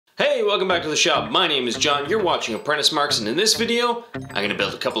Hey, welcome back to the shop. My name is John, you're watching Apprentice Marks, and in this video, I'm going to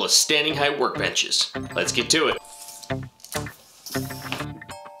build a couple of standing height workbenches. Let's get to it.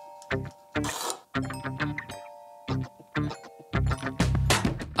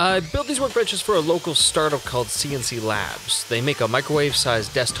 I built these workbenches for a local startup called CNC Labs. They make a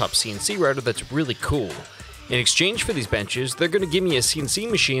microwave-sized desktop CNC router that's really cool. In exchange for these benches, they're going to give me a CNC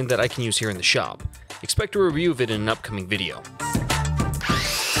machine that I can use here in the shop. Expect a review of it in an upcoming video.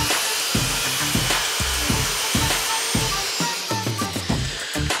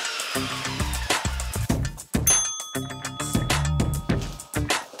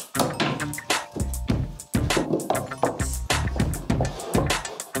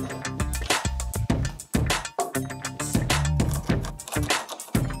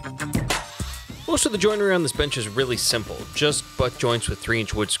 Most of the joinery on this bench is really simple, just butt joints with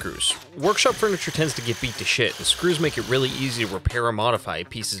 3-inch wood screws. Workshop furniture tends to get beat to shit, and screws make it really easy to repair or modify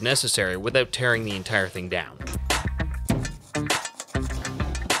pieces necessary without tearing the entire thing down.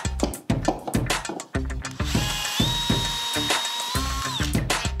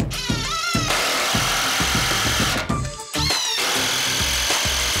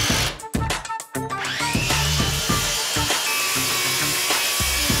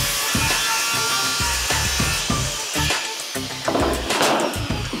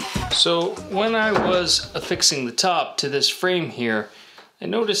 So when I was affixing the top to this frame here, I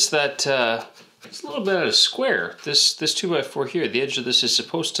noticed that it's a little bit out of square. This 2x4 here, the edge of this is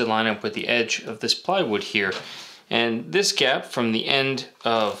supposed to line up with the edge of this plywood here. And this gap from the end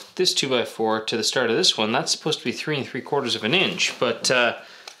of this 2x4 to the start of this one, that's supposed to be 3 3/4 of an inch. But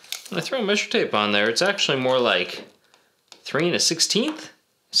when I throw measure tape on there, it's actually more like 3 1/16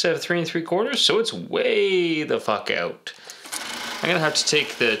 instead of 3 3/4, so it's way the fuck out. I'm gonna have to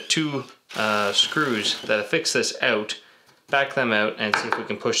take the two screws that affix this out, back them out, and see if we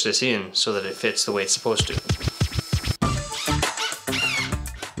can push this in so that it fits the way it's supposed to.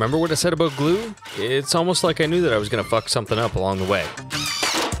 Remember what I said about glue? It's almost like I knew that I was gonna fuck something up along the way.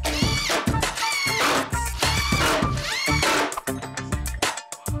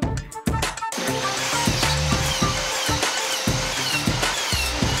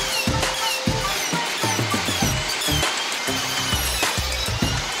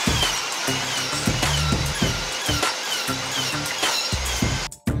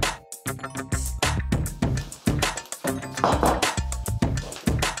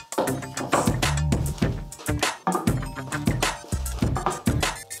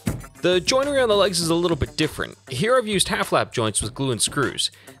 The joinery on the legs is a little bit different. Here I've used half-lap joints with glue and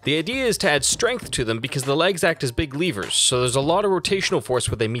screws. The idea is to add strength to them because the legs act as big levers, so there's a lot of rotational force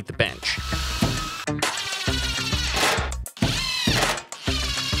when they meet the bench.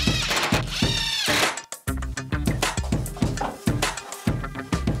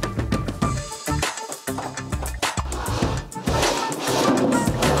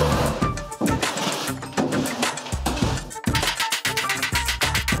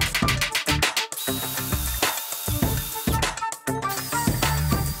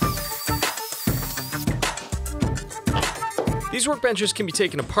 These workbenches can be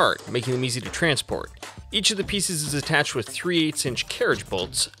taken apart, making them easy to transport. Each of the pieces is attached with 3/8" carriage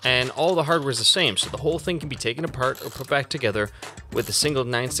bolts, and all the hardware is the same, so the whole thing can be taken apart or put back together with a single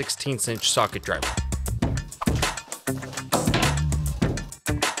 9/16" socket driver.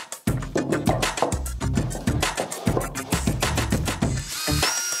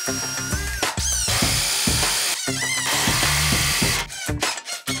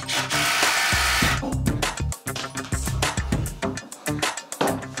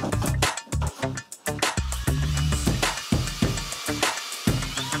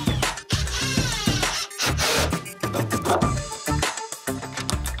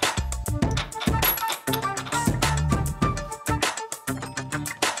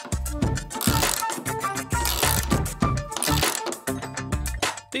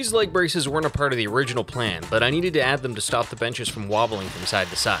 These leg braces weren't a part of the original plan, but I needed to add them to stop the benches from wobbling from side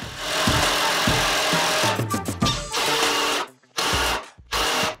to side.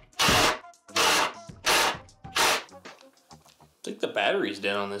 I think the battery's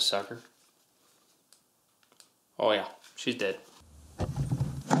dead on this sucker. Oh yeah, she's dead.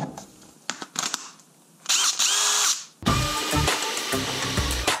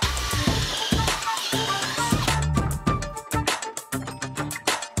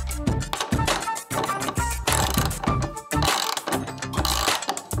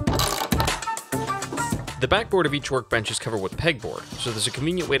 The backboard of each workbench is covered with pegboard, so there's a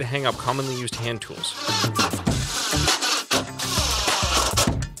convenient way to hang up commonly used hand tools.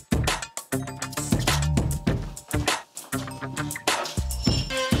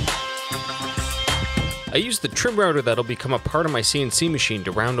 I used the trim router that'll become a part of my CNC machine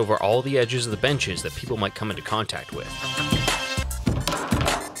to round over all the edges of the benches that people might come into contact with.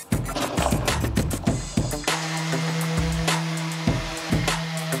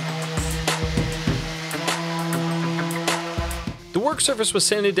 The work surface was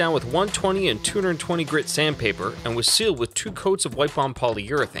sanded down with 120 and 220 grit sandpaper and was sealed with 2 coats of wipe-on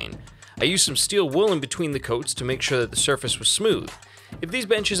polyurethane. I used some steel wool in between the coats to make sure that the surface was smooth. If these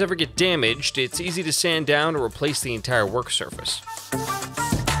benches ever get damaged, it's easy to sand down or replace the entire work surface.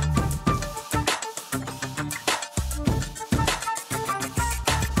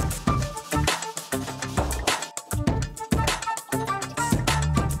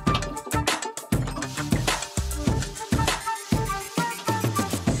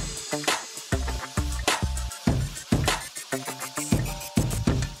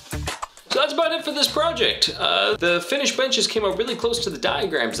 So that's about it for this project. The finished benches came out really close to the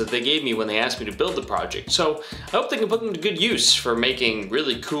diagrams that they gave me when they asked me to build the project. So I hope they can put them to good use for making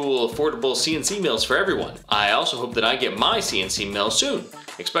really cool, affordable CNC mills for everyone. I also hope that I get my CNC mill soon.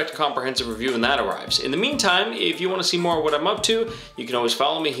 Expect a comprehensive review when that arrives. In the meantime, if you want to see more of what I'm up to, you can always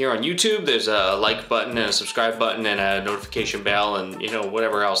follow me here on YouTube. There's a like button and a subscribe button and a notification bell and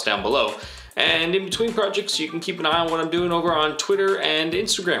whatever else down below. And in between projects, you can keep an eye on what I'm doing over on Twitter and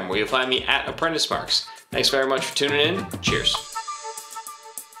Instagram, where you'll find me at ApprenticeMarks. Thanks very much for tuning in. Cheers.